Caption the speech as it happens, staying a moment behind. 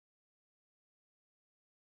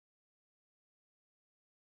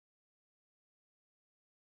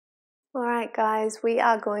Alright guys, we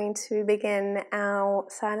are going to begin our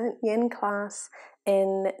silent yin class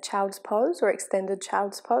in child's pose or extended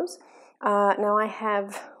child's pose. Now I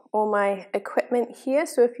have all my equipment here,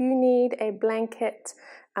 so if you need a blanket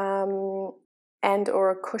and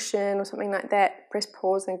or a cushion or something like that, press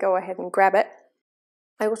pause and go ahead and grab it.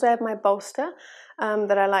 I also have my bolster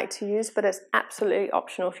that I like to use, but it's absolutely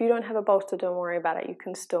optional. If you don't have a bolster, don't worry about it. You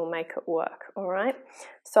can still make it work, alright?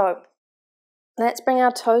 So let's bring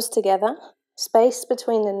our toes together, space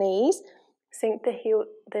between the knees, sink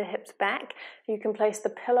the hips back. You can place the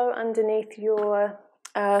pillow underneath your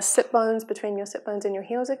sit bones, between your sit bones and your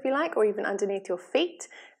heels if you like, or even underneath your feet.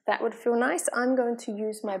 That would feel nice. I'm going to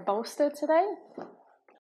use my bolster today.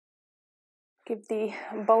 Give the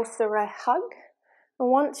bolster a hug. And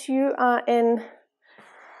once you are in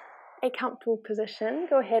a comfortable position,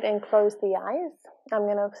 go ahead and close the eyes. I'm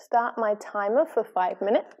going to start my timer for 5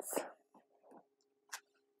 minutes.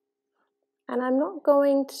 And I'm not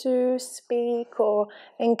going to speak or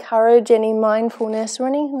encourage any mindfulness or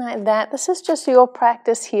anything like that. This is just your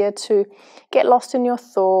practice here to get lost in your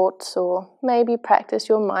thoughts or maybe practice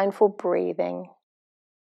your mindful breathing.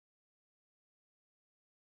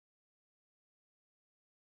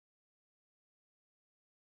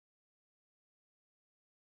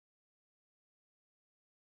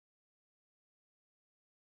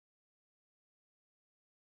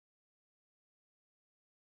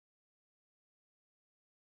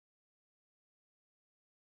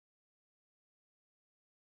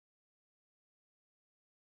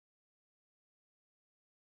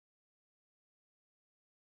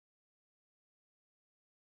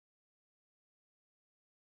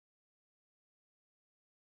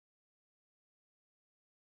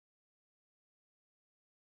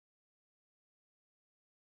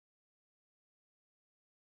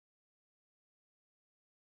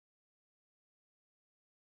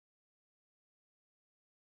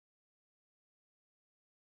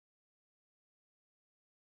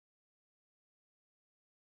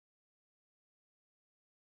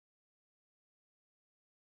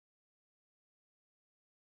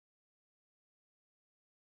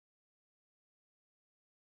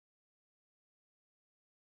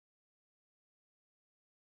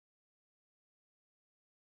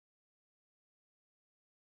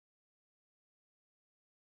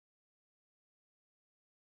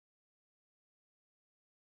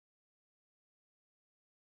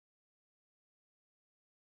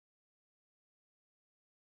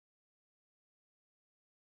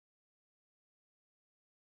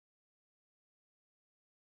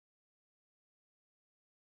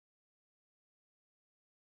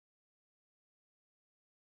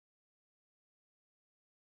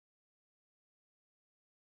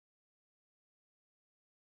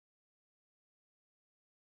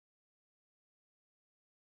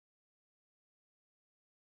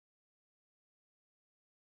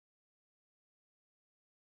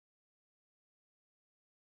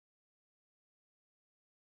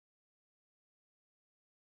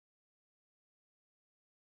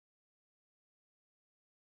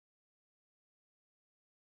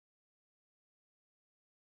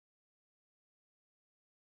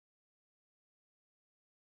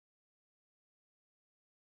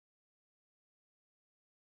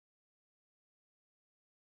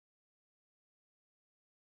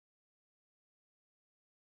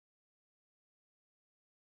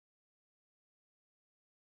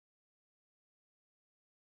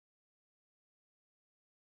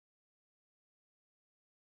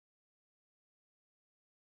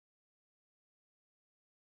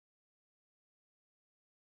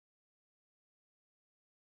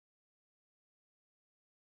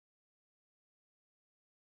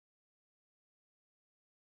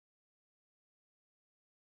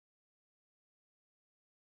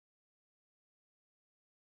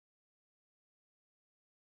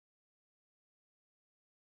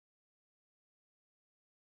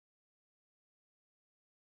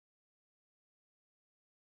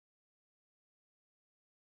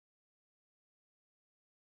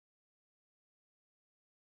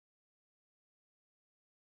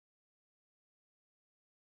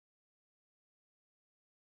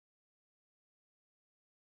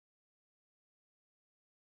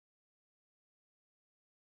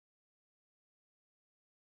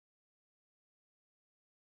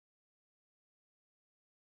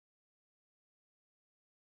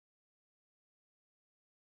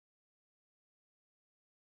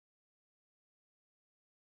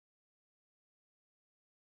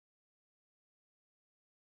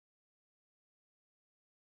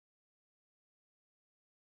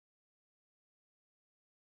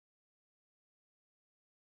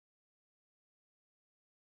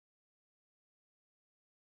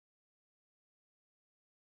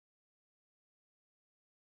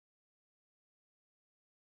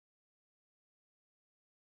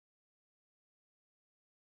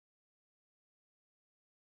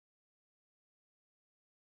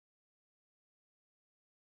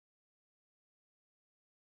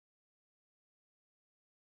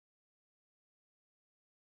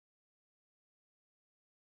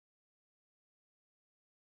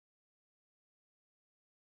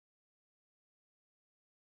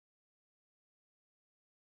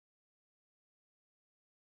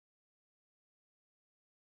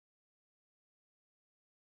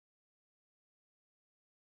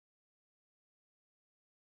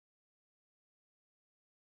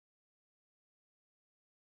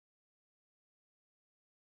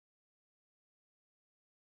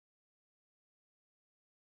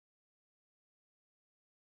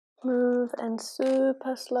 Move in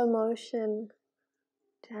super slow motion,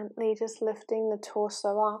 gently just lifting the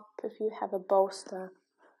torso up if you have a bolster,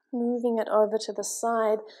 moving it over to the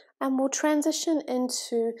side, and we'll transition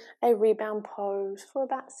into a rebound pose for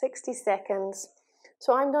about 60 seconds.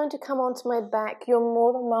 So I'm going to come onto my back. You're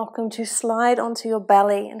more than welcome to slide onto your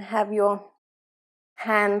belly and have your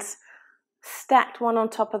hands stacked one on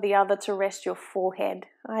top of the other to rest your forehead.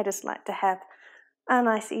 I just like to have a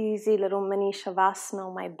nice easy little mini shavasana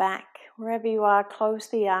on my back. Wherever you are, close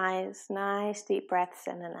the eyes, nice deep breaths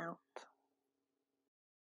in and out.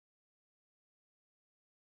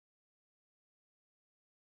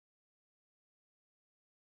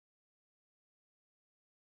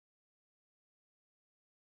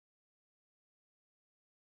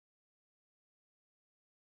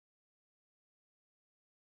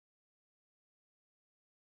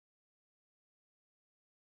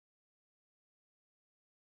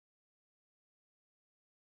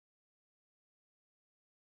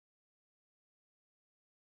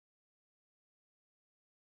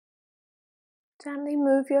 Gently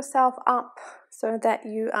move yourself up so that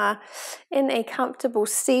you are in a comfortable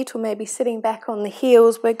seat or maybe sitting back on the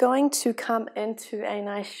heels. We're going to come into a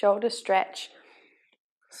nice shoulder stretch.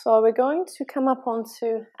 So we're going to come up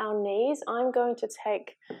onto our knees. I'm going to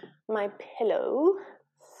take my pillow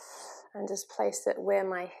and just place it where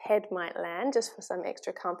my head might land, just for some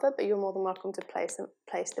extra comfort, but you're more than welcome to place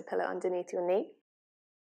the pillow underneath your knee.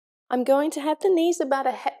 I'm going to have the knees about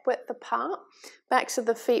a hip width apart, backs of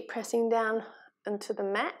the feet pressing down into the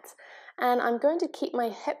mat, and I'm going to keep my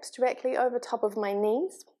hips directly over top of my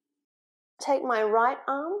knees. Take my right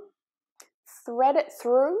arm, thread it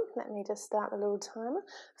through, let me just start the little timer,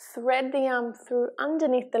 thread the arm through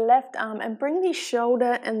underneath the left arm and bring the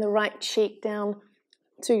shoulder and the right cheek down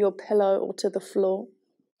to your pillow or to the floor.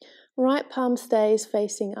 Right palm stays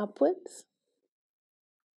facing upwards.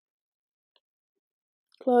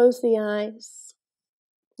 Close the eyes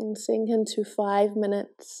and sink into 5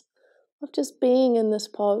 minutes of just being in this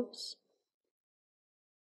pose.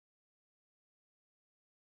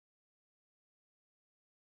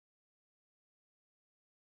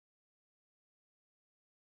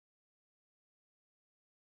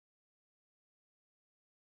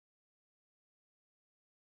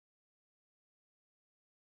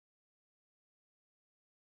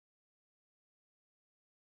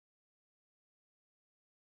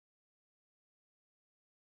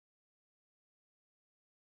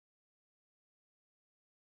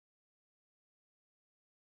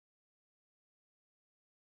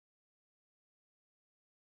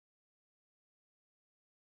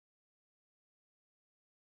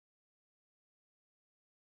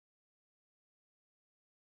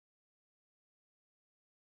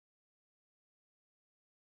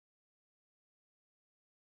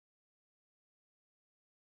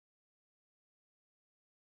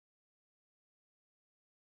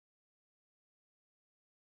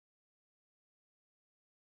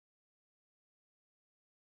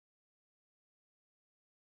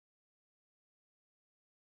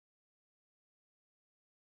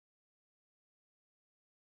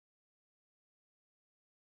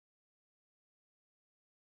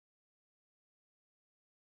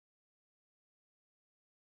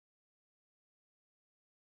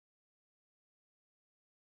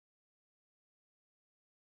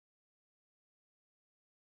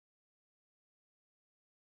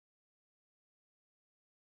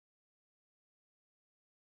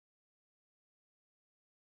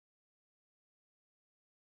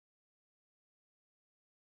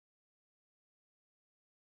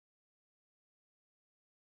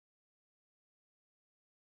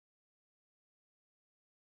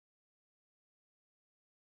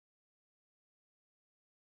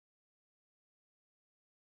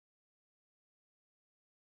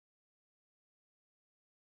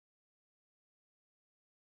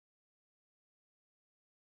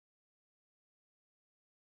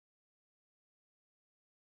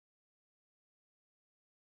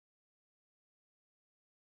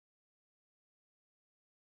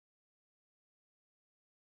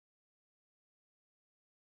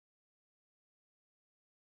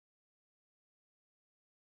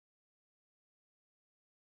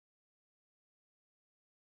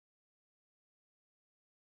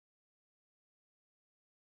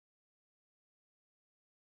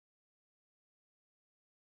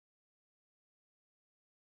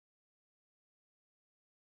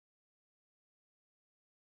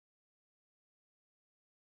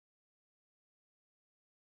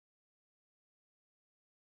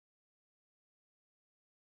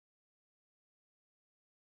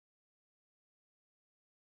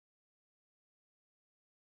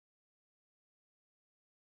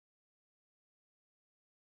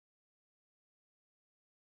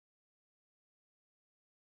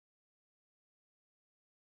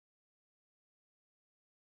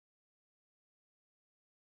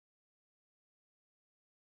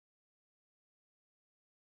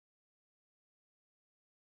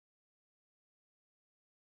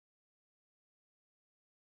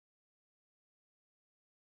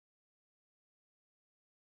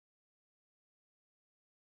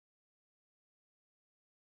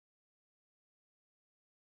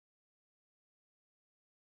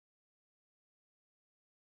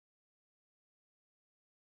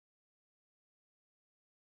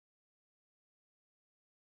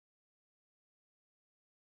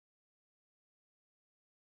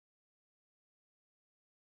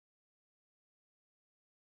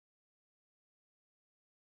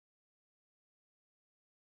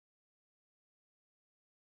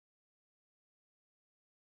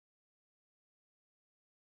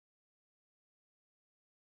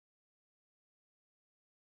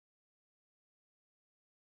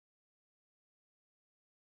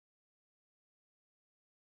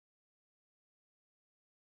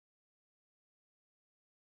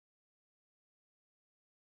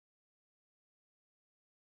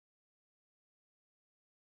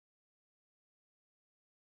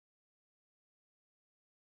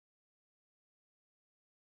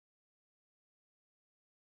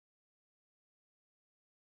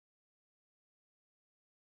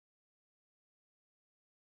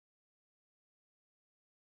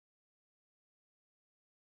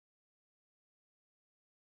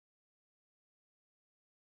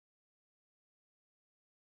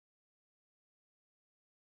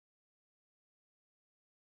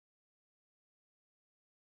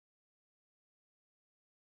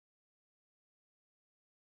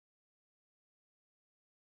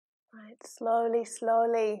 Right, slowly,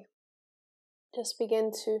 slowly, just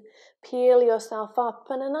begin to peel yourself up.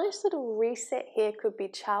 And a nice little reset here could be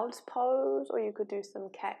child's pose, or you could do some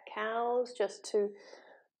cat-cows just to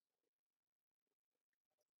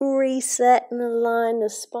reset and align the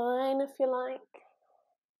spine, if you like.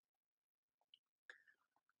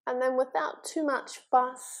 And then without too much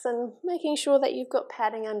fuss and making sure that you've got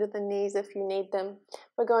padding under the knees if you need them,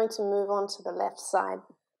 we're going to move on to the left side.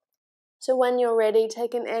 So when you're ready,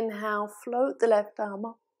 take an inhale, float the left arm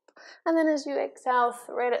up. And then as you exhale,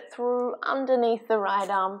 thread it through underneath the right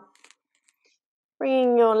arm.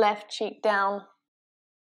 Bringing your left cheek down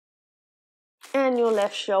and your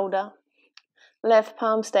left shoulder. Left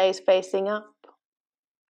palm stays facing up.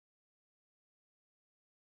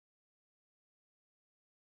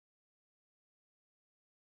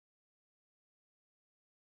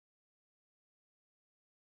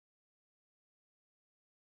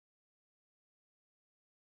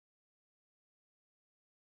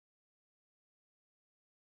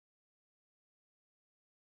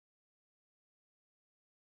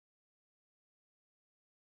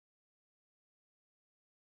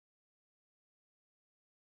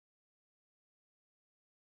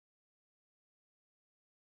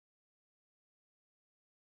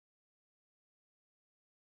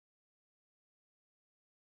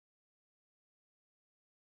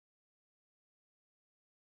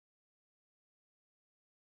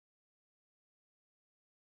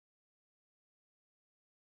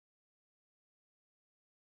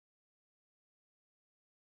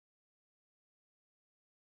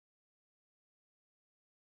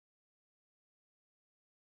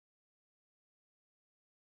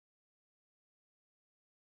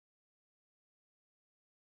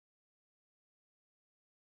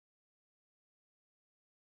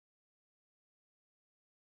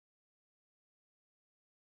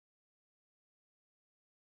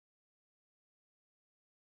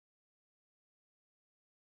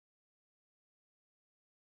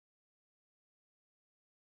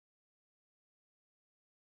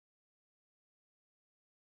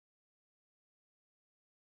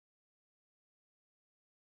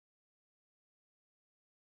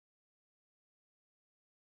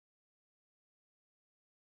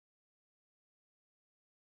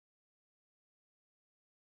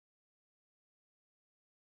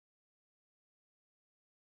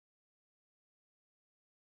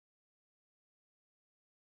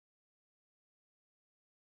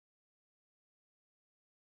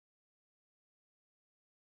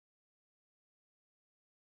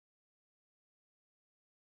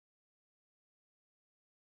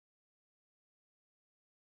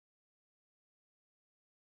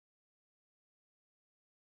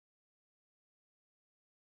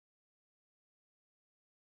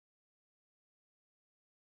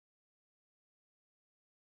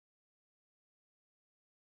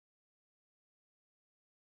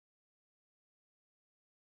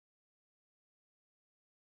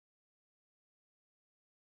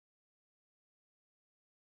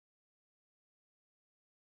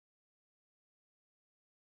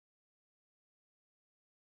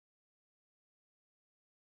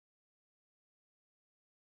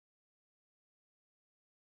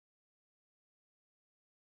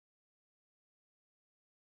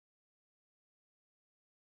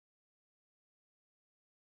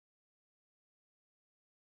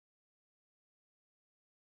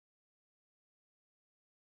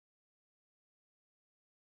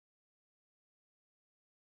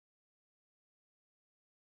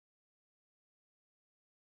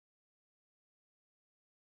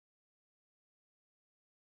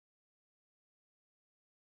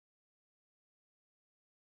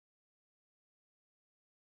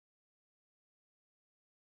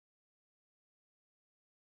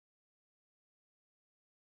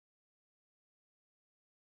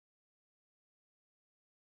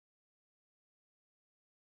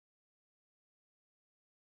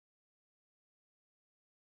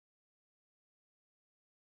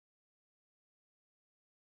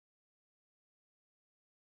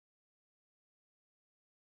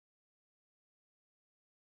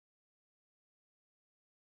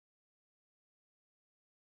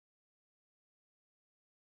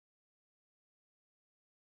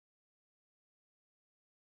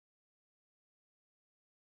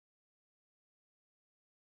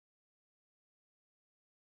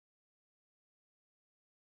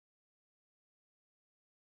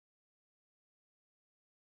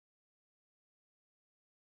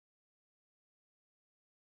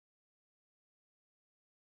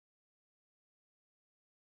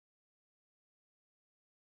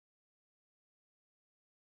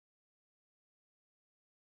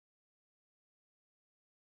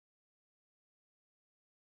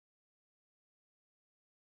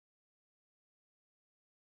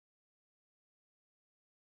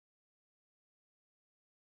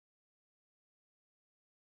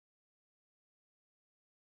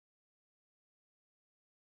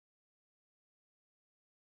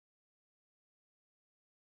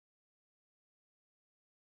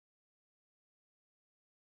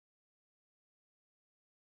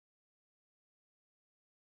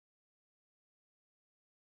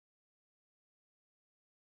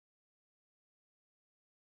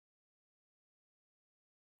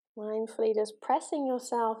 Mindfully just pressing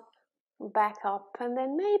yourself back up, and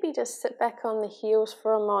then maybe just sit back on the heels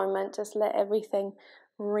for a moment. Just let everything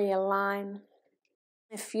realign.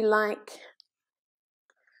 If you like,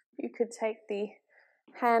 you could take the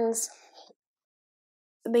hands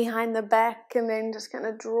behind the back and then just kind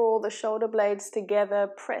of draw the shoulder blades together,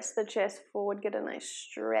 press the chest forward, get a nice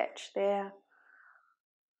stretch there.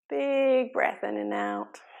 Big breath in and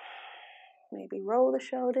out. Maybe roll the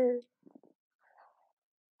shoulders.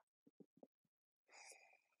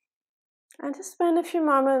 And just spend a few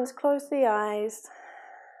moments, close the eyes.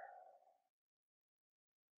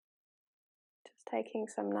 Just taking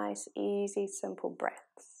some nice, easy, simple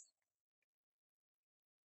breaths.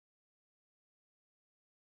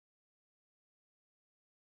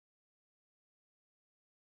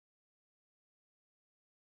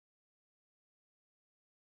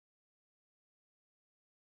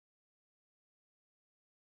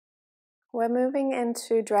 We're moving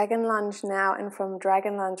into Dragon Lunge now, and from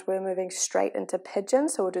Dragon Lunge we're moving straight into Pigeon.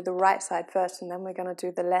 So we'll do the right side first and then we're going to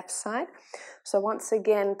do the left side. So once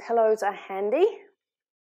again, pillows are handy.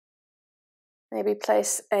 Maybe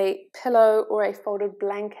place a pillow or a folded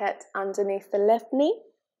blanket underneath the left knee.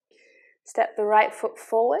 Step the right foot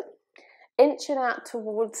forward. Inch it out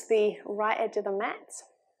towards the right edge of the mat.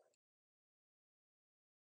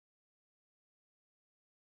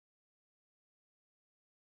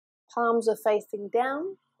 Palms are facing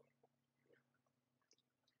down.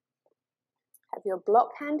 Have your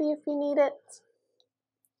block handy if you need it.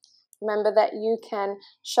 Remember that you can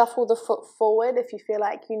shuffle the foot forward if you feel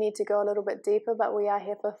like you need to go a little bit deeper, but we are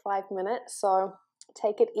here for 5 minutes, so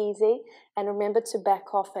take it easy and remember to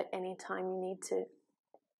back off at any time you need to.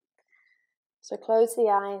 So close the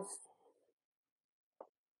eyes,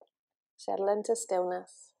 settle into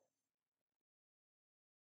stillness.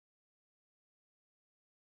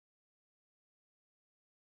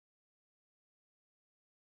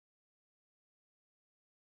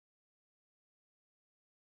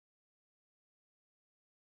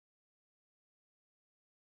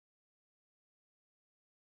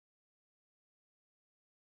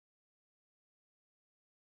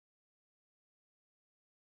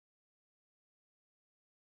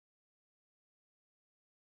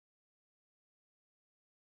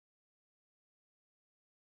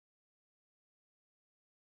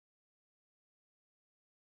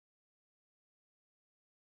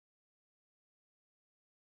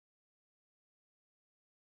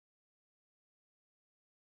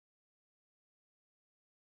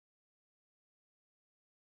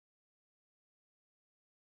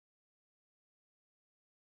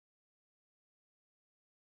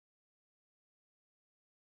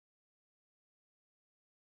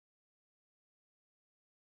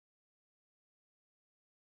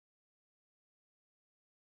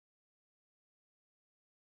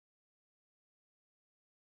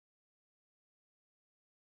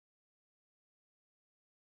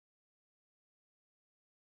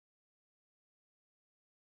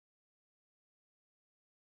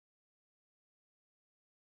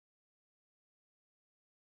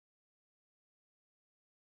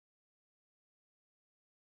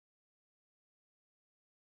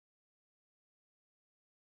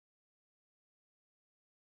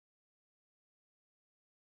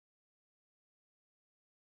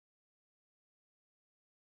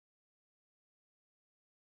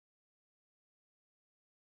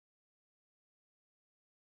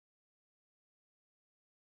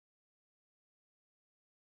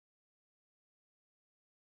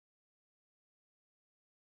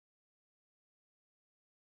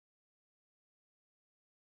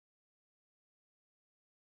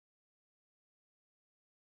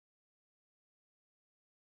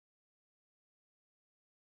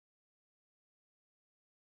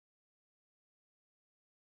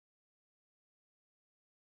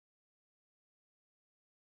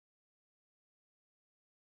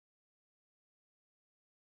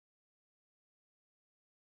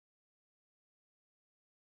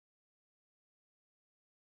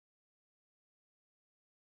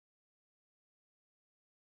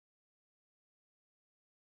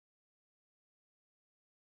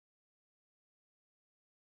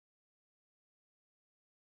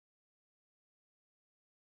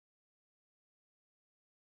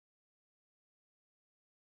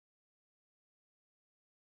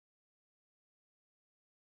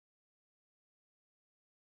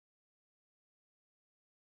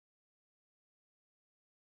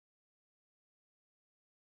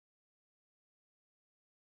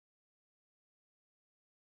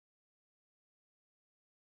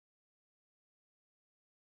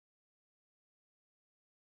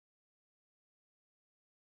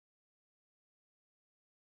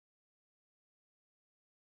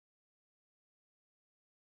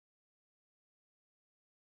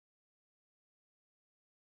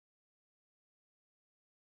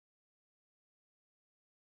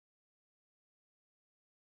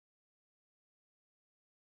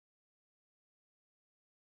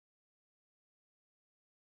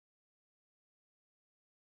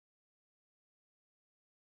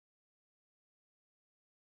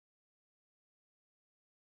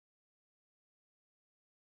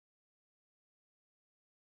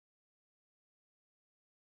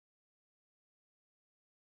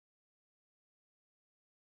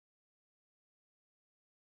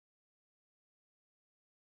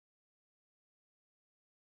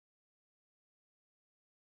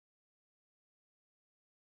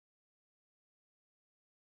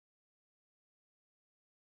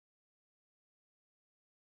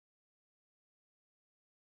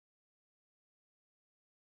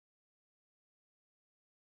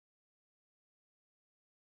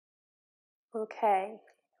 Okay,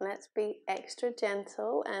 let's be extra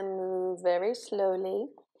gentle and move very slowly.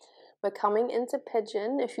 We're coming into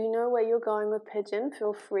pigeon. If you know where you're going with pigeon,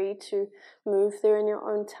 feel free to move there in your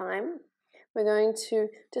own time. We're going to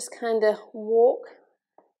just kind of walk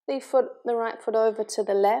the right foot over to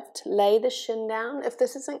the left, lay the shin down. If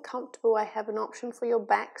this isn't comfortable, I have an option for your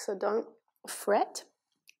back, so don't fret.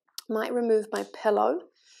 Might remove my pillow.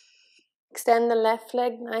 Extend the left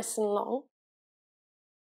leg nice and long.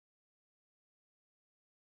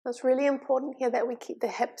 It's really important here that we keep the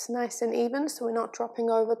hips nice and even, so we're not dropping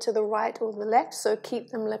over to the right or the left, so keep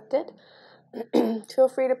them lifted. Feel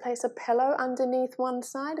free to place a pillow underneath one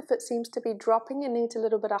side if it seems to be dropping and needs a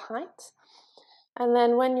little bit of height. And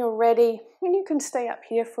then when you're ready, you can stay up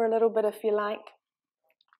here for a little bit if you like.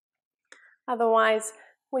 Otherwise,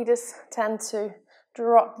 we just tend to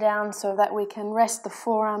drop down so that we can rest the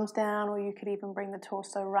forearms down, or you could even bring the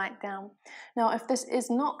torso right down. Now, if this is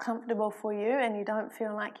not comfortable for you and you don't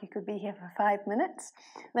feel like you could be here for 5 minutes,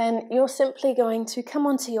 then you're simply going to come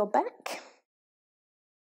onto your back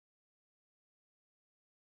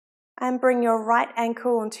and bring your right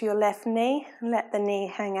ankle onto your left knee and let the knee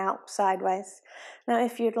hang out sideways. Now,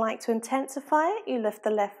 if you'd like to intensify it, you lift the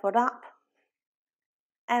left foot up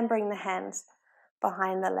and bring the hands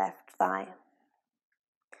behind the left thigh.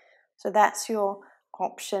 So that's your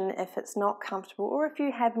option if it's not comfortable, or if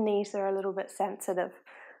you have knees that are a little bit sensitive.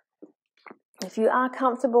 If you are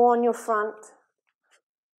comfortable on your front,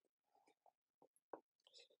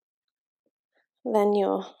 then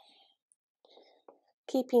you're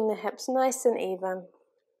keeping the hips nice and even.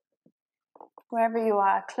 Wherever you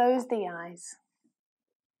are, close the eyes.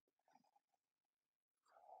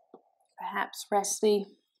 Perhaps rest the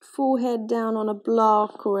forehead down on a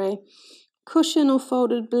block or a cushion or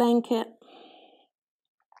folded blanket.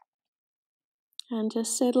 And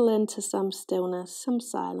just settle into some stillness, some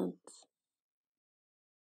silence.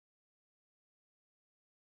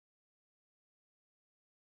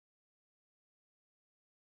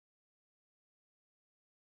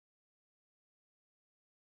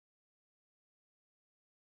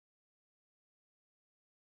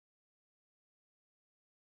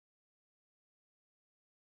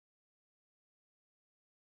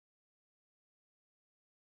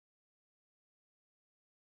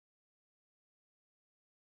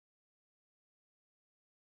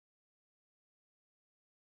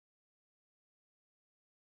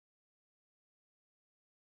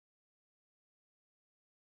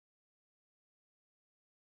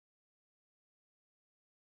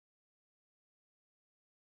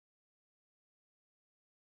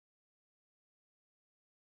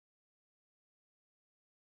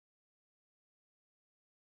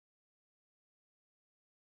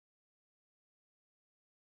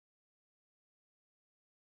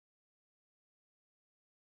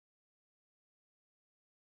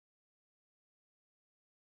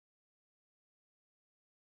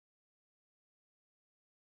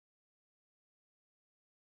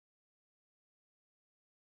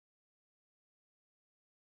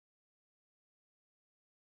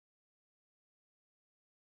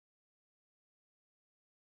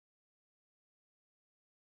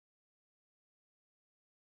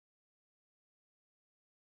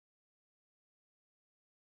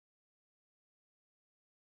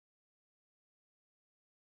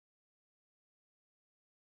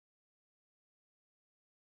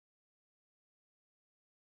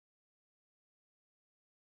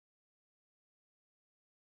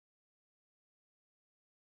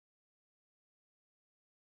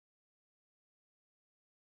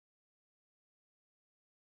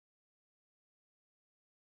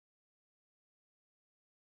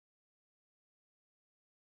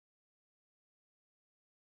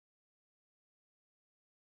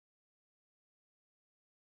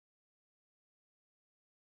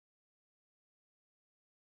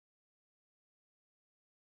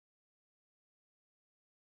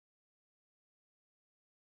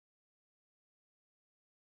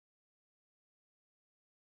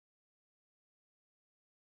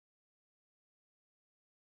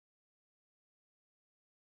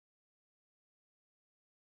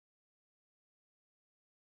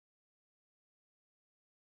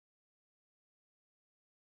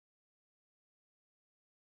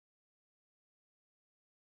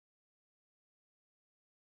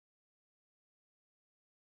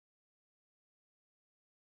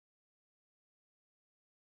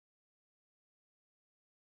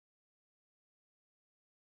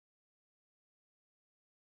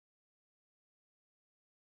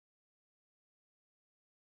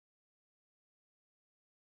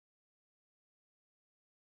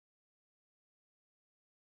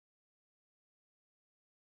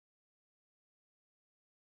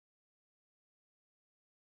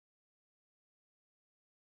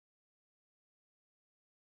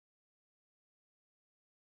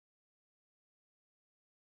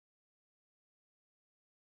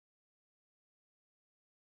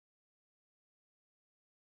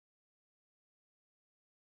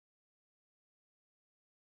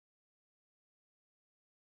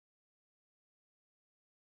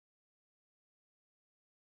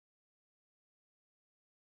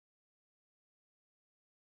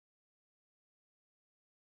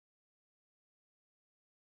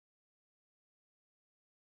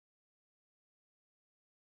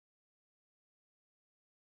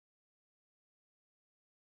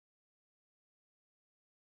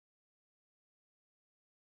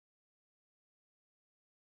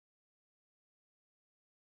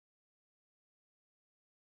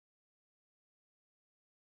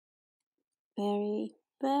 very,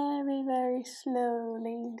 very, very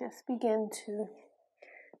slowly just begin to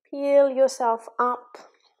peel yourself up.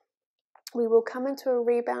 We will come into a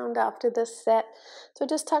rebound after this set. So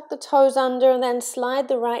just tuck the toes under and then slide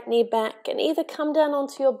the right knee back and either come down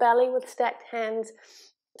onto your belly with stacked hands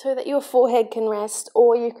so that your forehead can rest,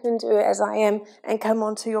 or you can do it as I am and come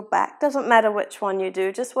onto your back. Doesn't matter which one you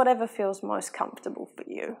do, just whatever feels most comfortable for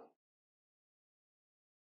you.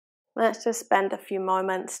 Let's just spend a few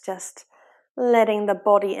moments just letting the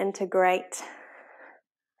body integrate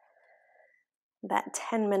that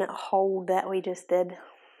 10-minute hold that we just did.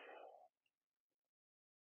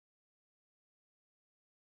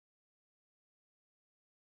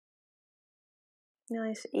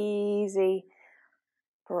 Nice, easy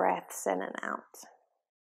breaths in and out.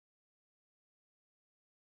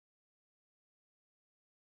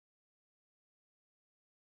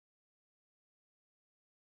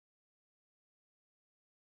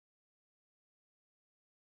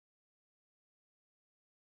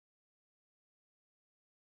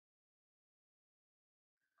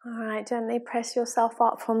 All right, gently press yourself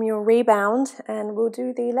up from your rebound and we'll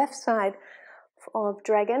do the left side of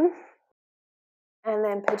dragon and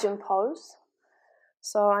then pigeon pose.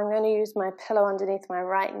 So I'm going to use my pillow underneath my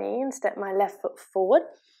right knee and step my left foot forward.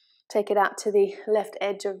 Take it out to the left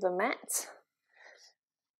edge of the mat.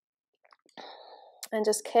 And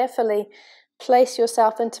just carefully place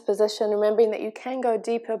yourself into position, remembering that you can go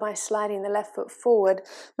deeper by sliding the left foot forward.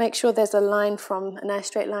 Make sure there's a nice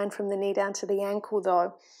straight line from the knee down to the ankle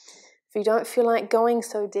though. If you don't feel like going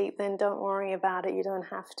so deep, then don't worry about it, you don't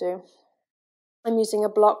have to. I'm using a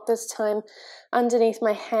block this time underneath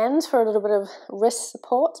my hands for a little bit of wrist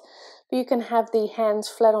support. But you can have the hands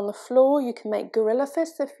flat on the floor. You can make gorilla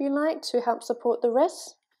fists if you like to help support the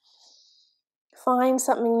wrists. Find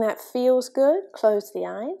something that feels good. Close the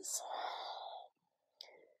eyes.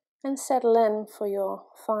 And settle in for your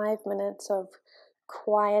 5 minutes of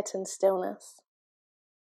quiet and stillness.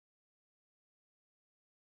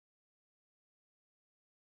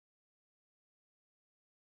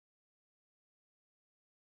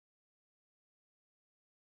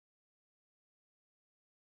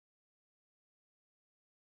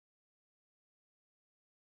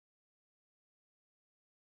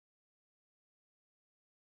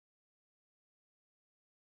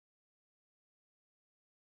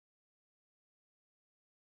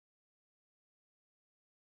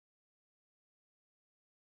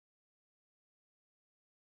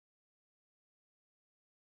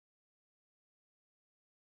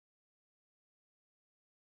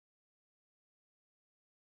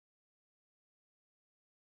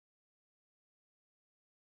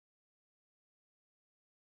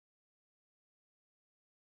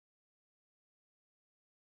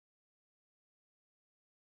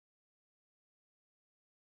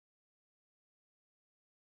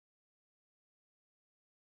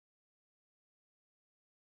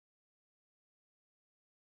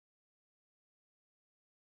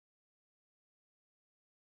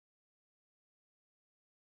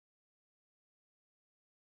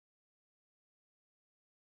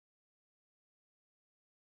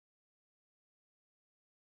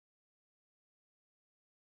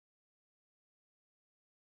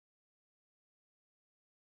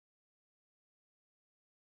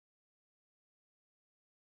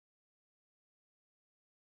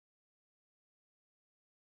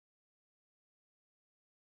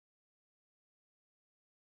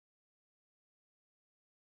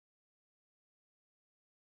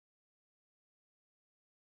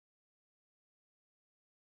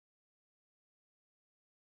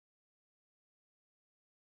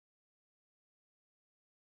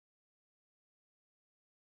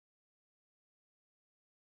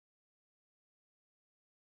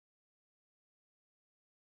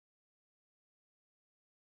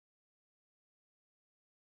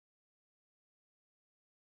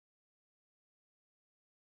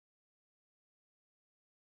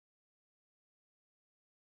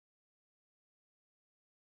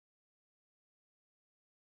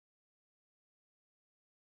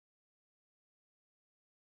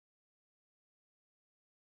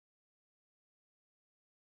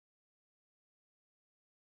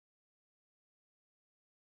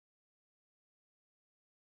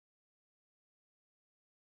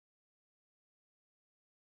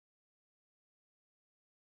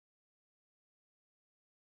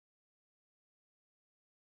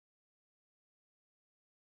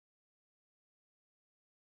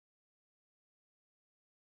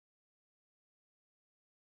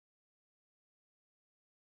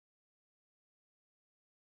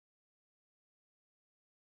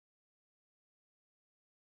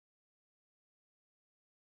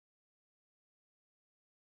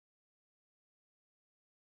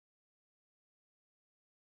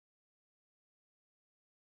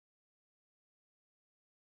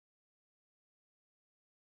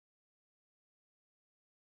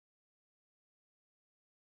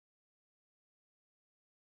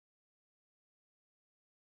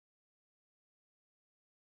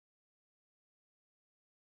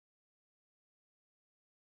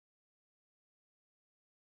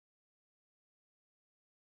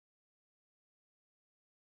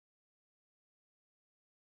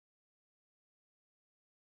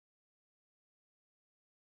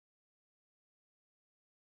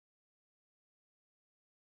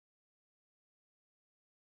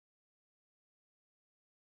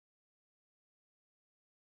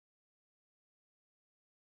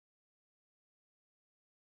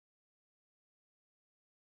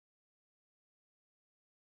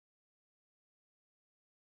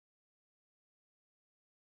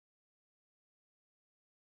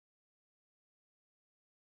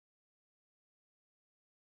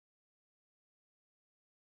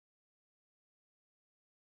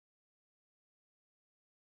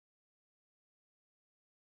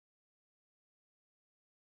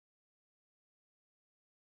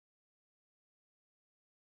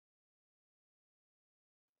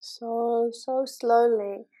 So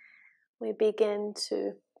slowly we begin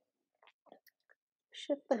to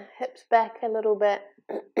shift the hips back a little bit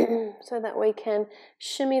so that we can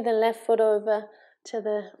shimmy the left foot over to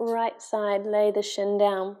the right side, lay the shin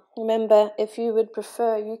down. Remember, if you would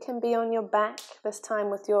prefer, you can be on your back this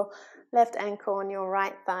time with your left ankle on your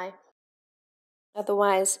right thigh.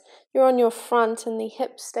 Otherwise, you're on your front and the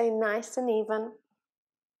hips stay nice and even.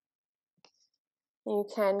 You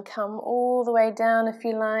can come all the way down if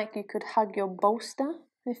you like. You could hug your bolster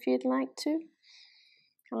if you'd like to.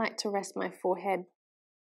 I like to rest my forehead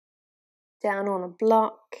down on a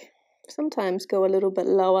block. Sometimes go a little bit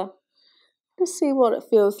lower. Just see what it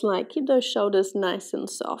feels like. Keep those shoulders nice and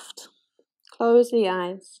soft. Close the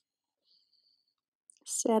eyes.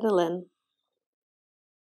 Settle in.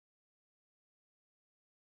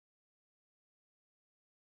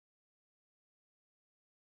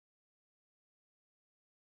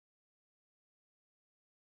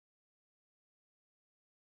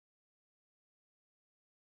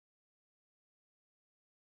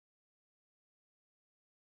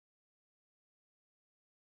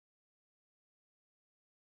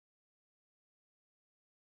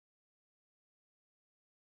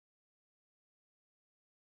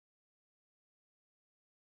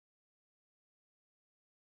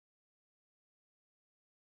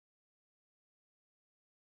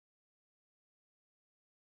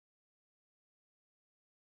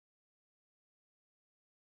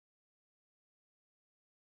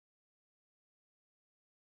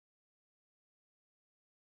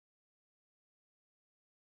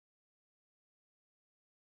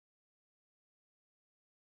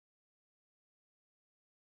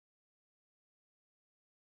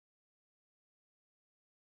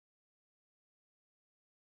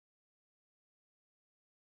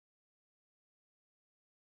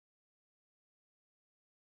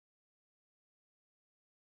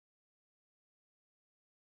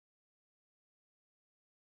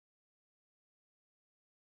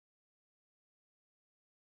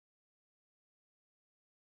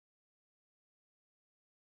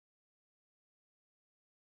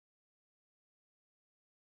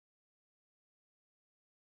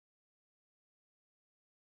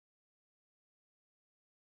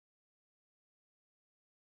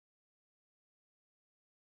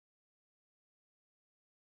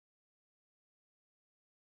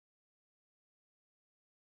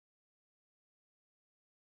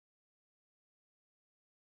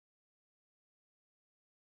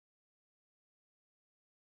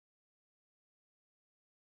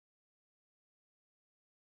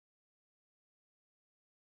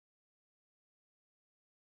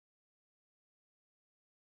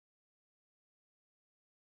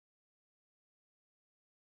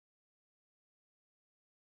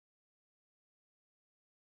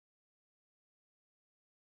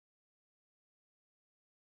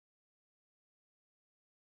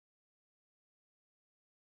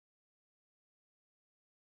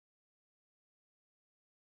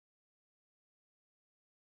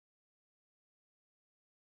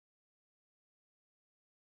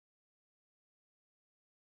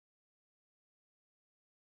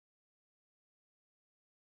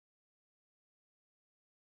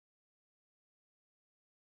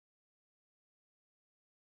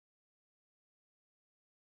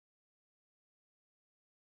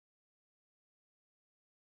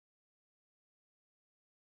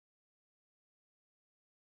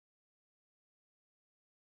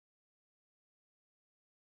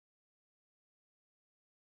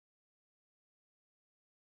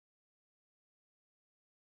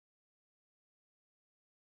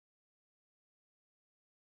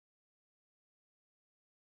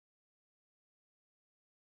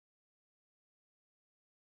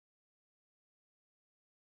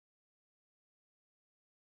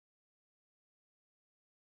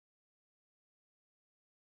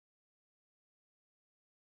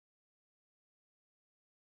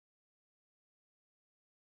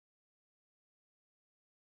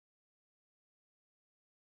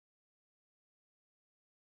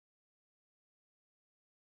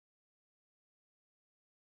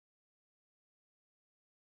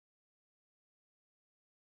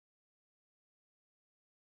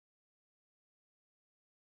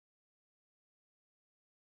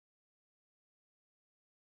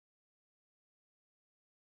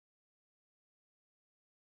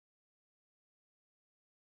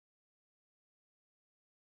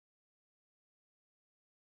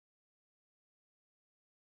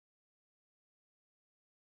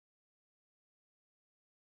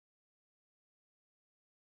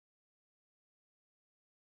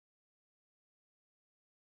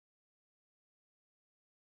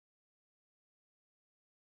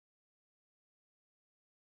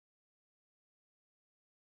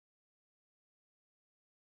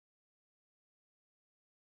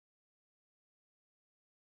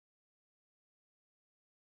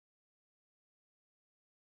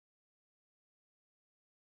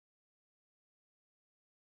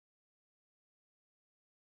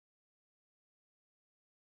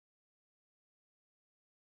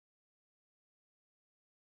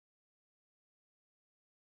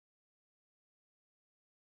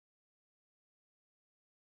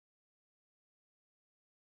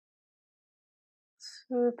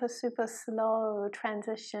 super slow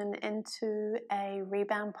transition into a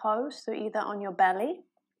rebound pose, so either on your belly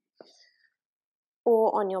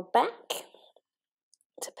or on your back,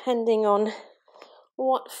 depending on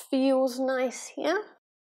what feels nice here.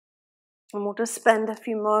 And we'll just spend a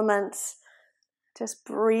few moments just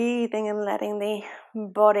breathing and letting the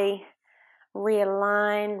body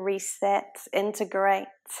realign, reset, integrate.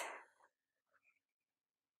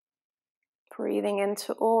 Breathing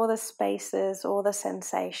into all the spaces, all the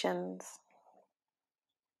sensations.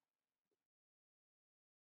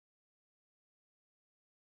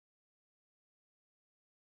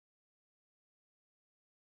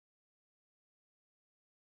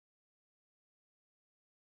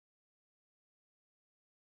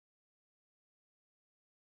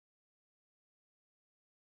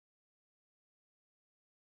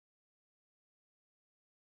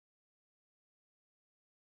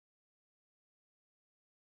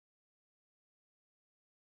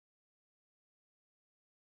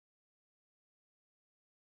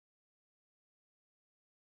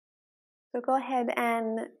 So go ahead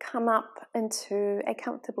and come up into a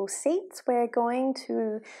comfortable seat. We're going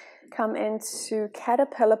to come into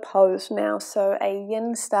caterpillar pose now, so a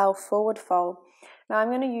yin style forward fold. Now I'm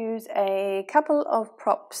going to use a couple of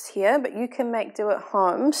props here, but you can make do at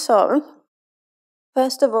home. So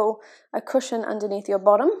first of all, a cushion underneath your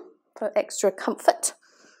bottom for extra comfort.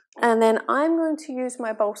 And then I'm going to use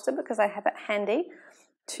my bolster because I have it handy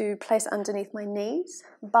to place underneath my knees.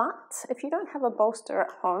 But if you don't have a bolster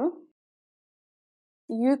at home,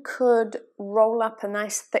 you could roll up a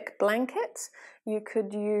nice thick blanket. You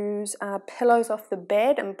could use pillows off the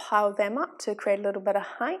bed and pile them up to create a little bit of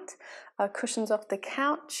height. Cushions off the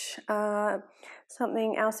couch.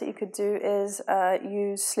 Something else that you could do is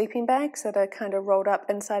use sleeping bags that are kind of rolled up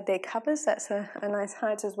inside their covers. That's a nice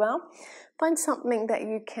height as well. Find something that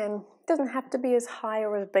you can, doesn't have to be as high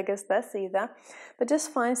or as big as this either, but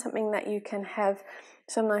just find something that you can have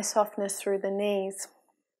some nice softness through the knees.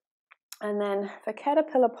 And then for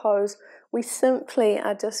caterpillar pose, we simply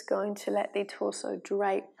are just going to let the torso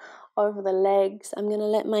drape over the legs. I'm going to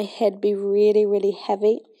let my head be really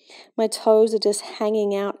heavy. My toes are just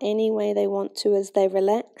hanging out any way they want to as they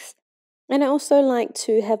relax. And I also like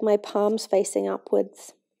to have my palms facing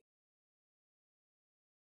upwards.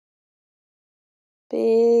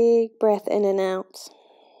 Big breath in and out.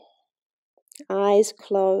 Eyes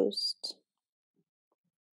closed.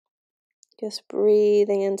 Just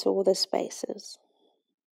breathing into all the spaces.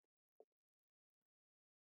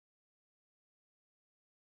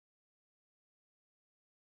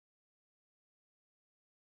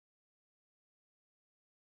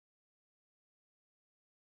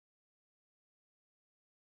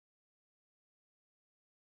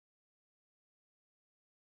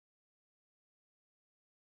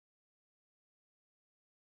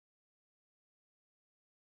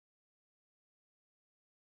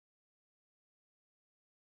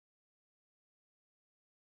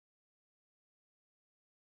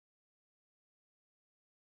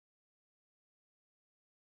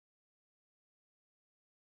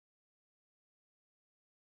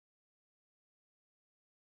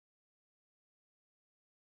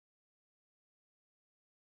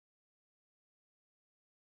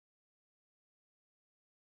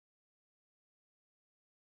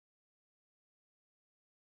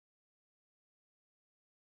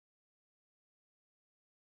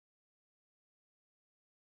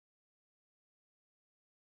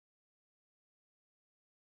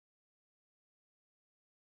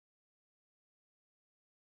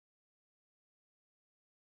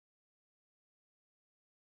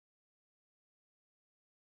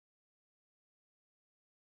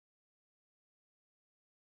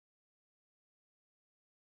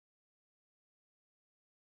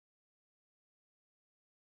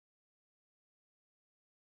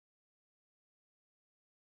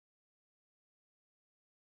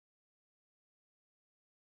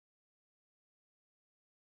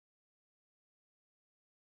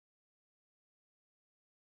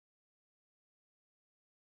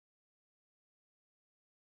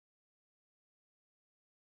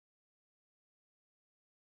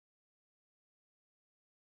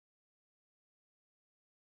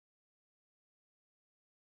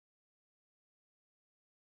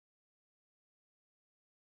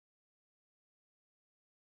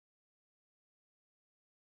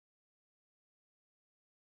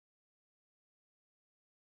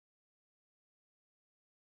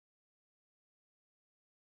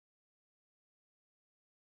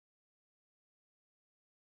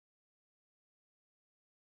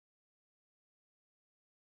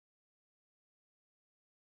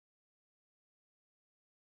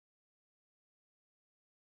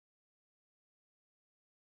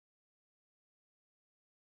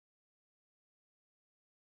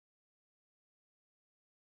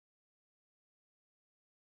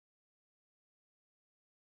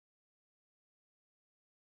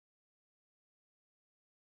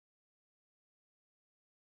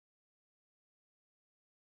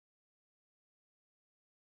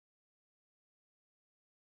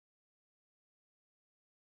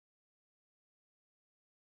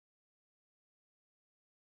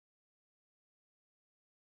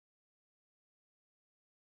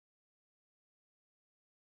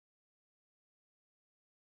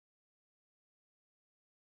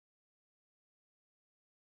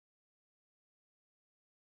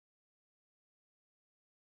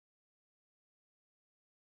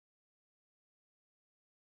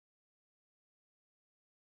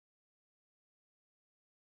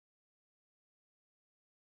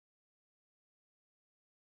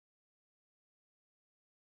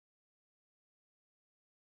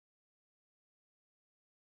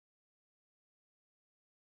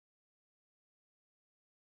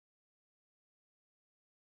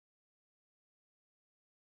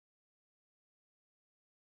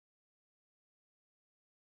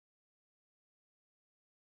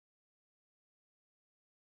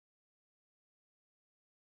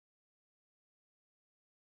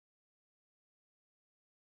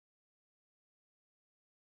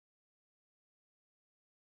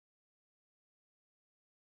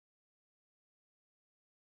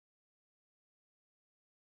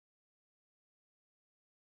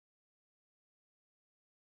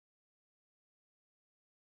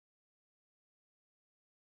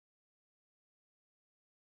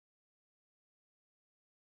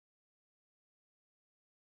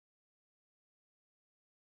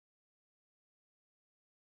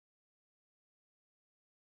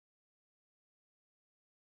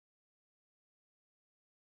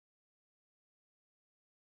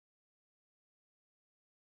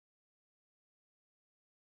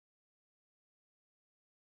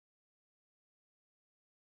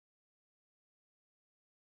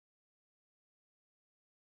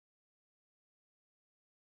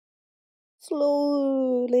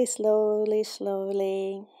 Slowly, slowly,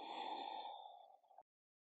 slowly.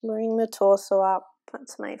 Bring the torso up.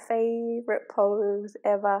 That's my favorite pose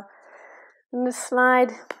ever. And just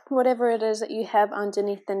slide whatever it is that you have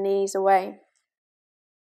underneath the knees away.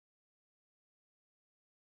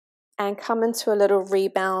 And come into a little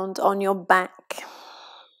rebound on your back.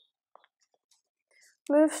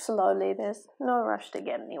 Move slowly, there's no rush to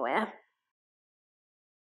get anywhere.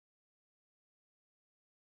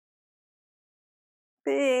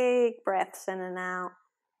 Big breaths in and out.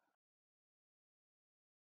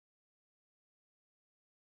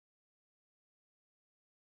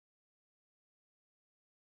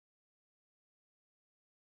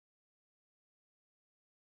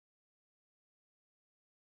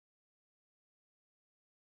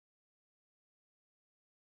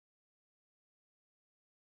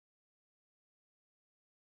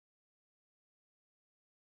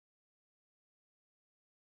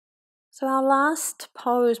 So our last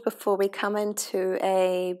pose before we come into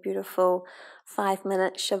a beautiful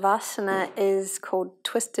 5-minute Shavasana is called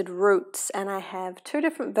Twisted Roots, and I have 2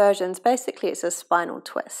 different versions. Basically, it's a spinal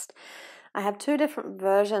twist. I have 2 different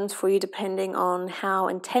versions for you depending on how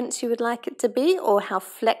intense you would like it to be or how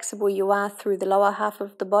flexible you are through the lower half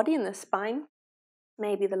of the body and the spine,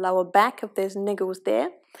 maybe the lower back if there's niggles there.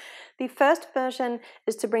 The first version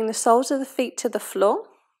is to bring the soles of the feet to the floor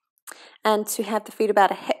and to have the feet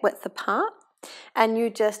about a hip width apart, and you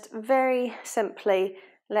just very simply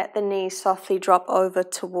let the knees softly drop over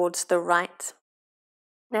towards the right.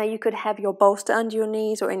 Now you could have your bolster under your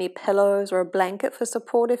knees or any pillows or a blanket for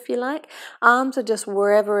support if you like. Arms are just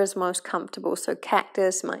wherever is most comfortable, so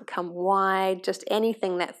cactus might come wide, just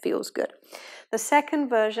anything that feels good. The second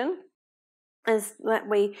version is that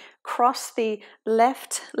we cross the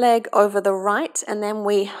left leg over the right and then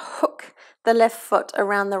we hook the left foot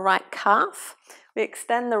around the right calf. We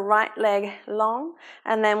extend the right leg long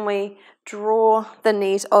and then we draw the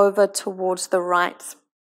knees over towards the right.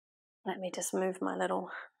 Let me just move my little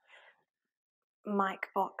mic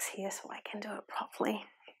box here so I can do it properly.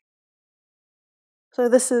 So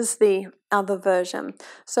this is the other version.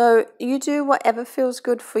 So you do whatever feels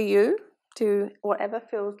good for you. Do whatever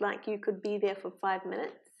feels like you could be there for 5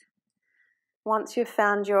 minutes. Once you've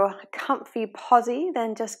found your comfy posy,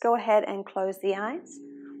 then just go ahead and close the eyes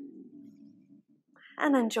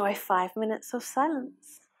and enjoy 5 minutes of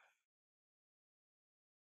silence.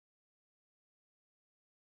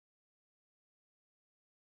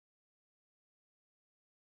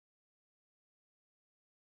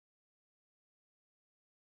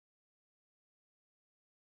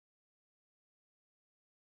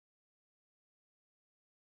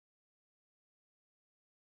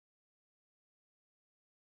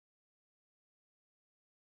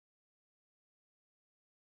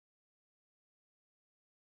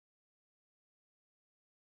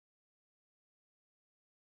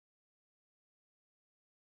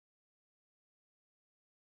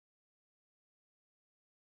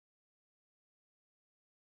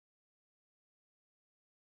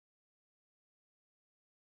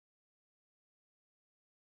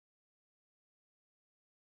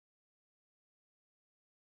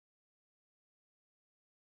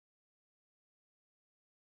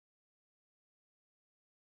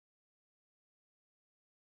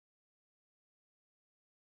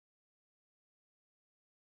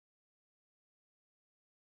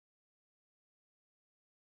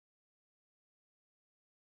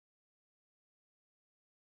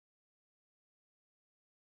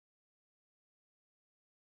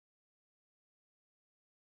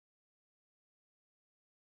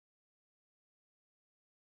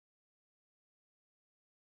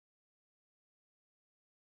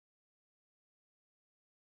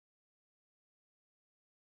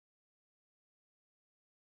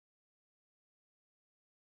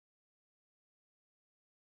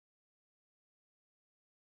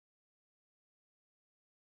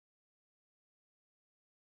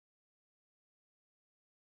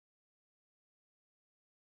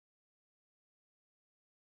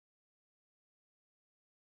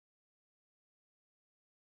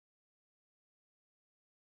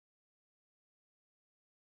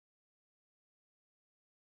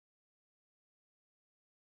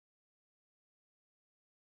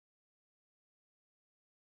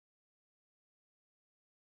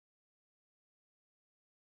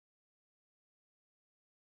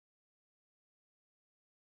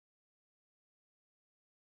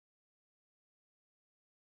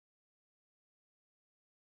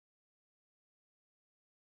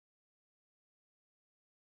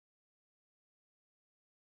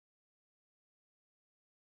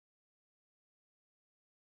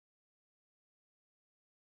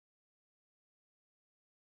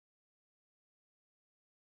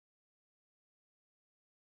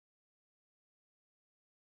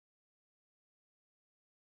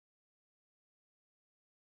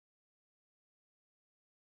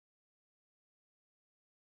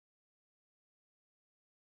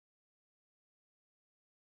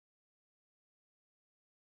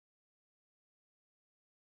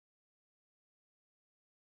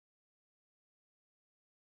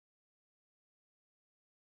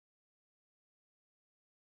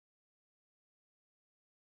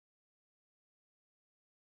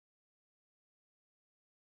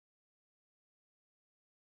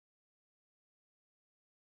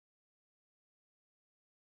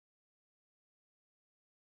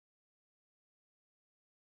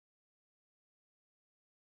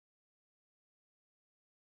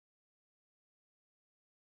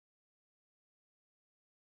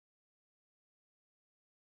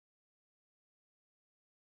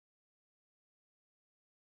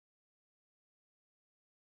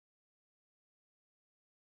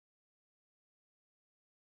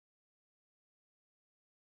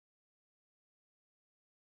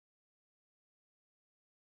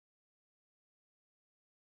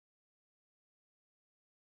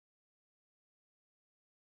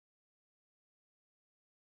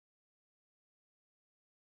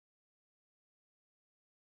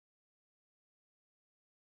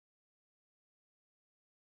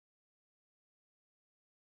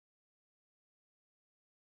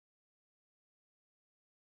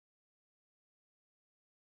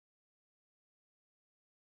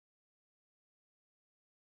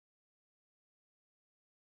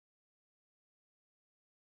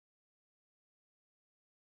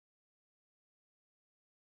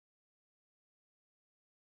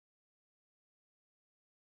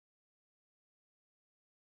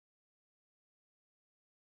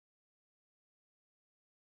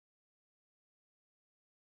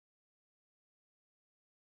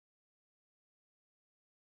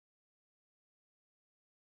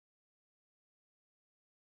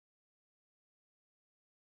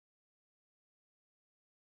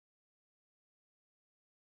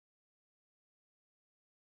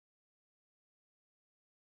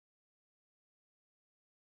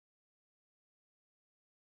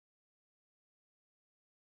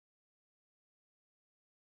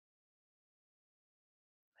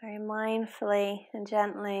 Very mindfully and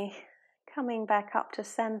gently coming back up to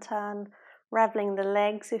center and raveling the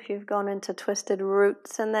legs if you've gone into twisted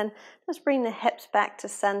roots, and then just bring the hips back to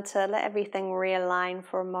center. Let everything realign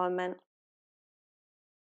for a moment.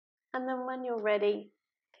 And then when you're ready,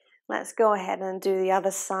 let's go ahead and do the other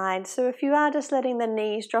side. So if you are just letting the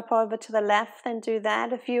knees drop over to the left, then do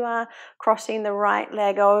that. If you are crossing the right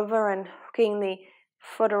leg over and hooking the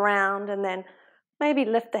foot around, and then maybe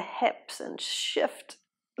lift the hips and shift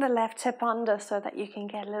the left hip under so that you can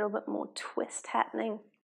get a little bit more twist happening.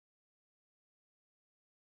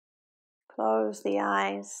 Close the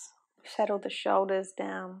eyes, settle the shoulders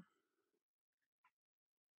down.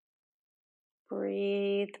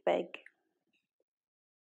 Breathe big.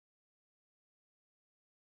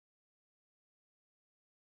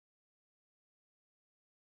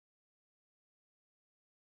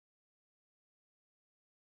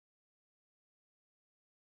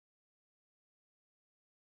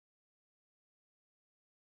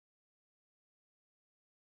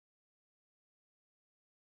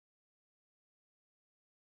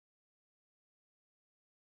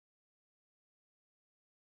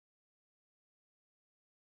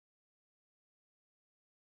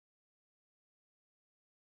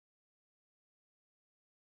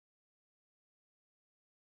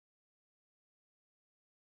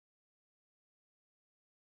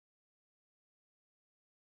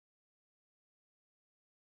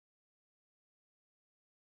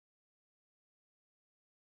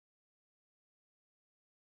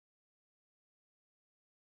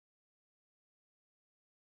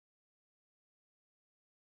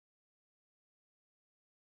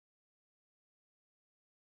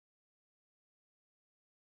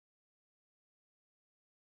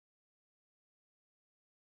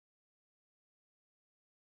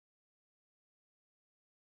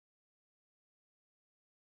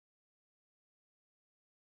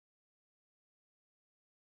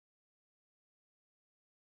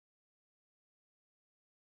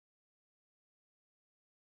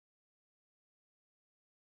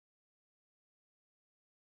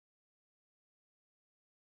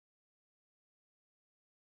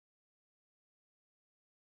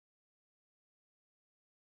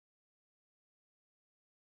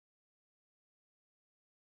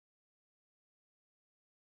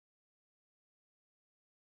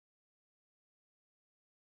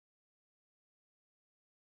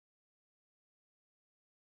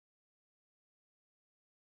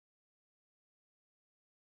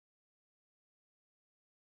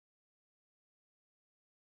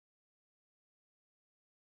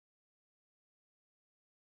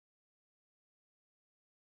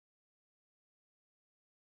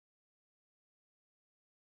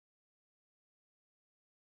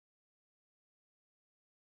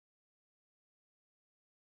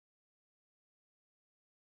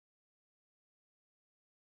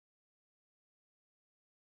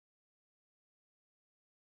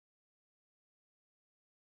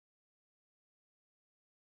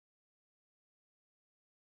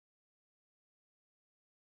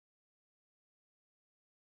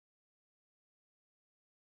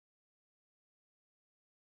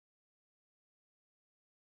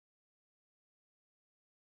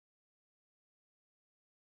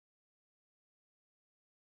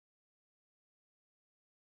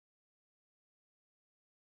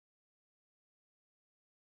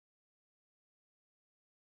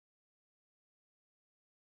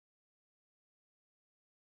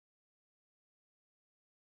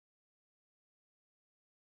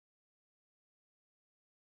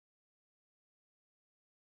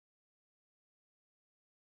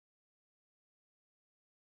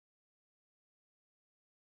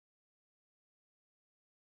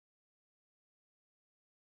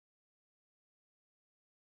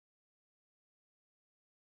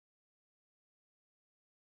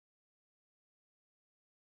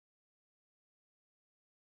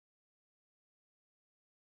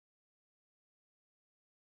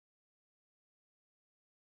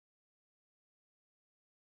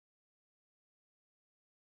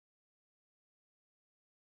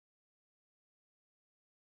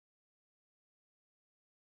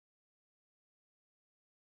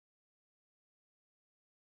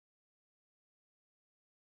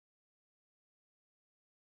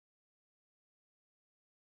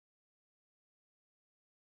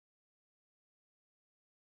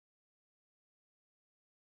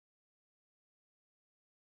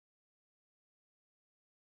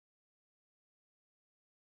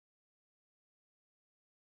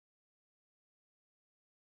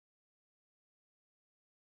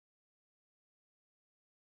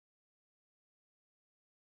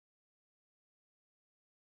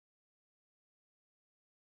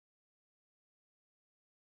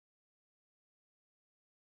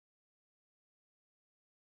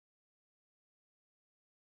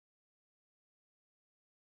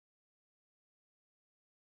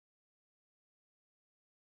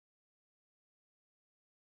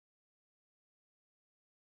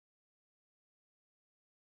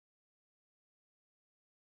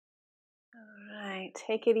 Right,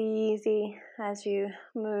 take it easy as you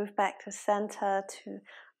move back to center to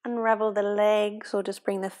unravel the legs or just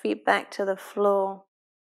bring the feet back to the floor.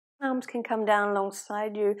 Arms can come down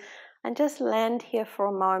alongside you and just land here for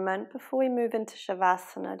a moment before we move into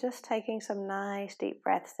Shavasana, just taking some nice deep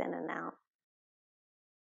breaths in and out.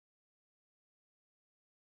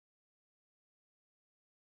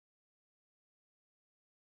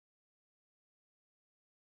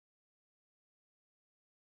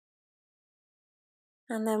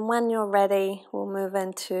 And then when you're ready, we'll move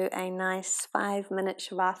into a nice 5-minute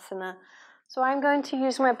Shavasana. So I'm going to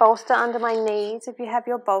use my bolster under my knees. If you have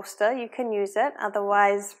your bolster, you can use it.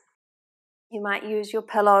 Otherwise, you might use your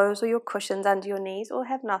pillows or your cushions under your knees, or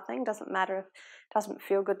have nothing. Doesn't matter if it doesn't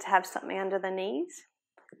feel good to have something under the knees.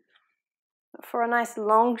 But for a nice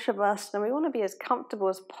long Shavasana, we want to be as comfortable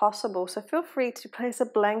as possible. So feel free to place a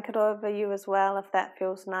blanket over you as well if that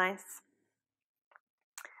feels nice.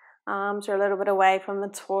 Arms are a little bit away from the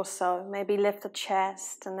torso. Maybe lift the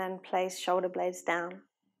chest and then place shoulder blades down.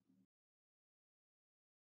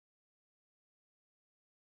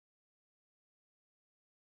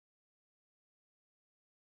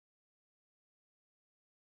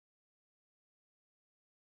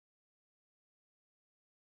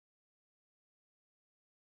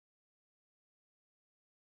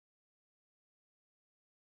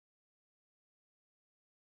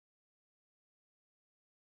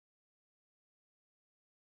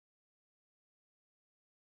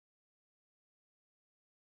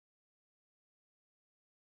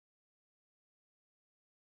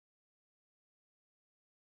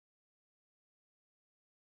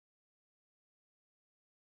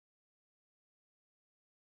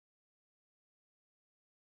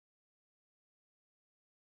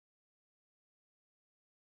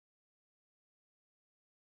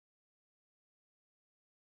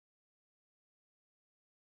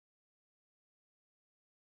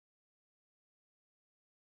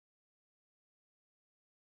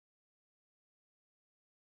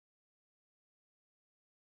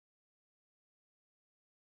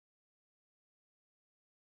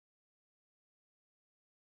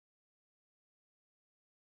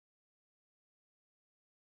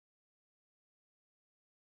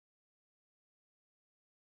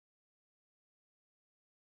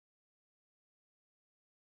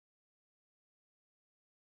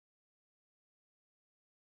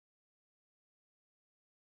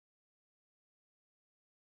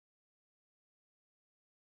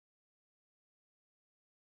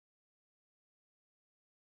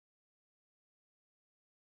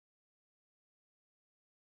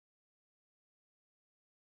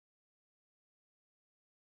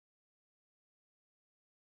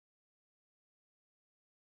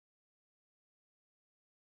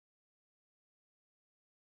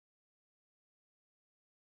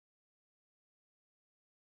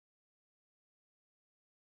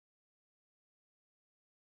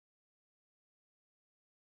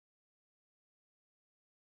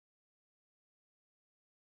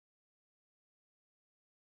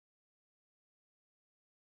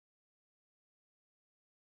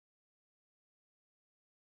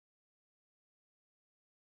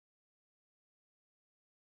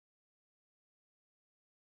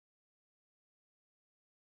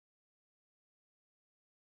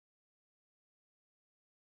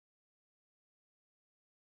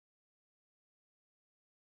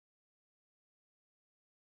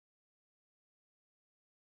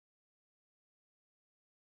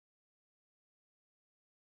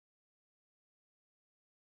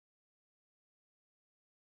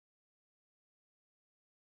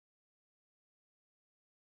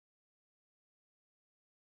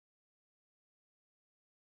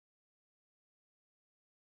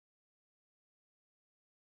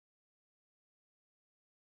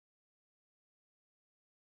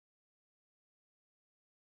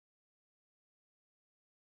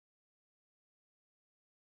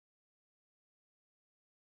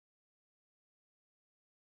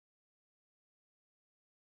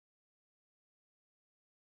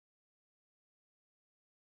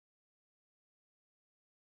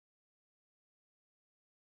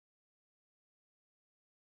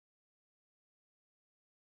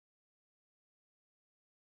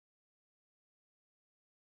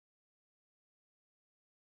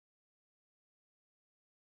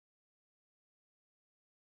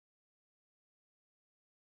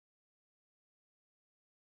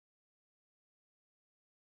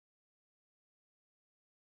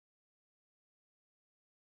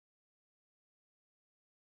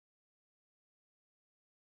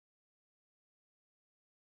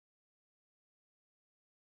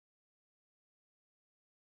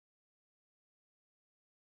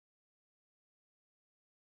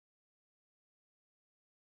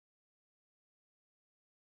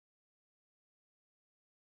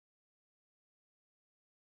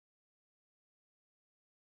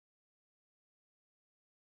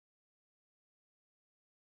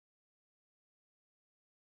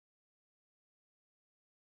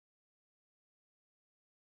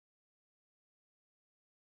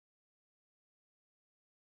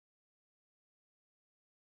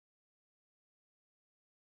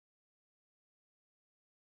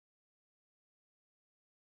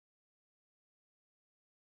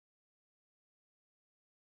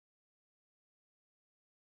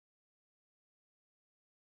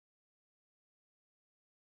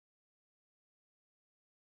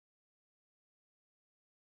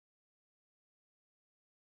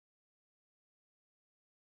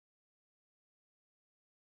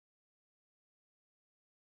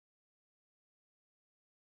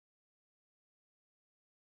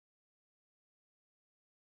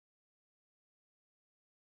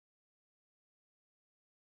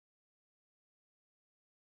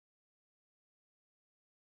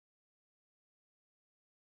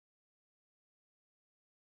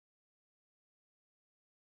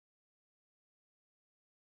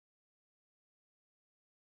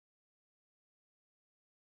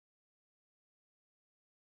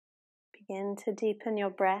 Begin to deepen your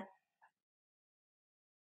breath.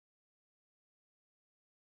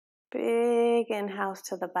 Big inhales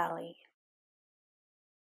to the belly.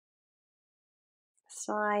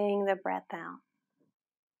 Sighing the breath out.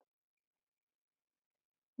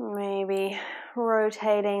 Maybe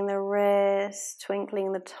rotating the wrists,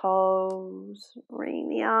 twinkling the toes, bring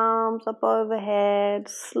the arms up overhead,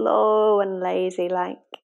 slow and lazy like.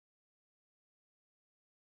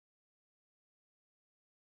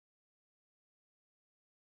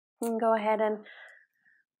 And go ahead and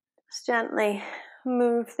just gently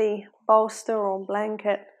move the bolster or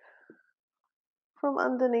blanket from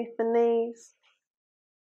underneath the knees.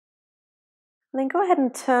 And then go ahead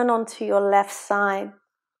and turn onto your left side.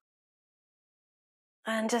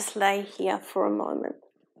 And just lay here for a moment.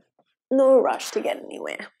 No rush to get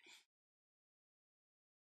anywhere.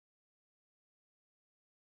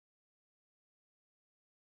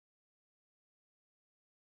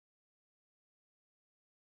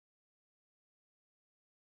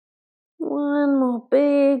 One more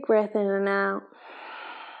big breath in and out.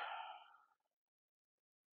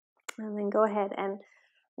 And then go ahead and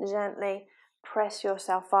gently press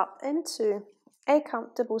yourself up into a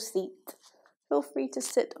comfortable seat. Feel free to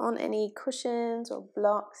sit on any cushions or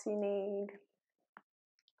blocks you need.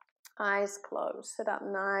 Eyes closed. Sit up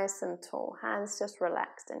nice and tall. Hands just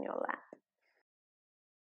relaxed in your lap.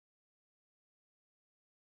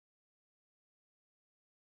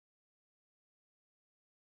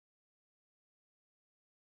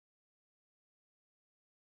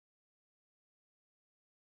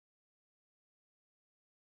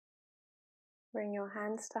 Bring your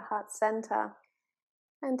hands to heart center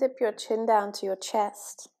and dip your chin down to your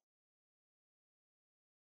chest.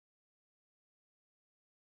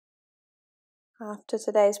 After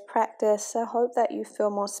today's practice, I hope that you feel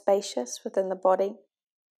more spacious within the body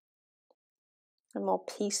and more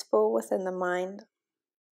peaceful within the mind.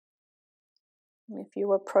 And if you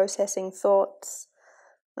were processing thoughts,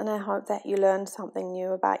 then I hope that you learned something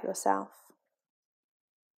new about yourself.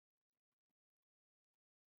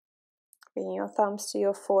 Bring your thumbs to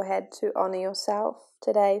your forehead to honor yourself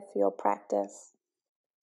today for your practice.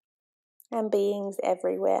 And beings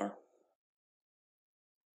everywhere.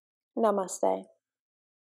 Namaste.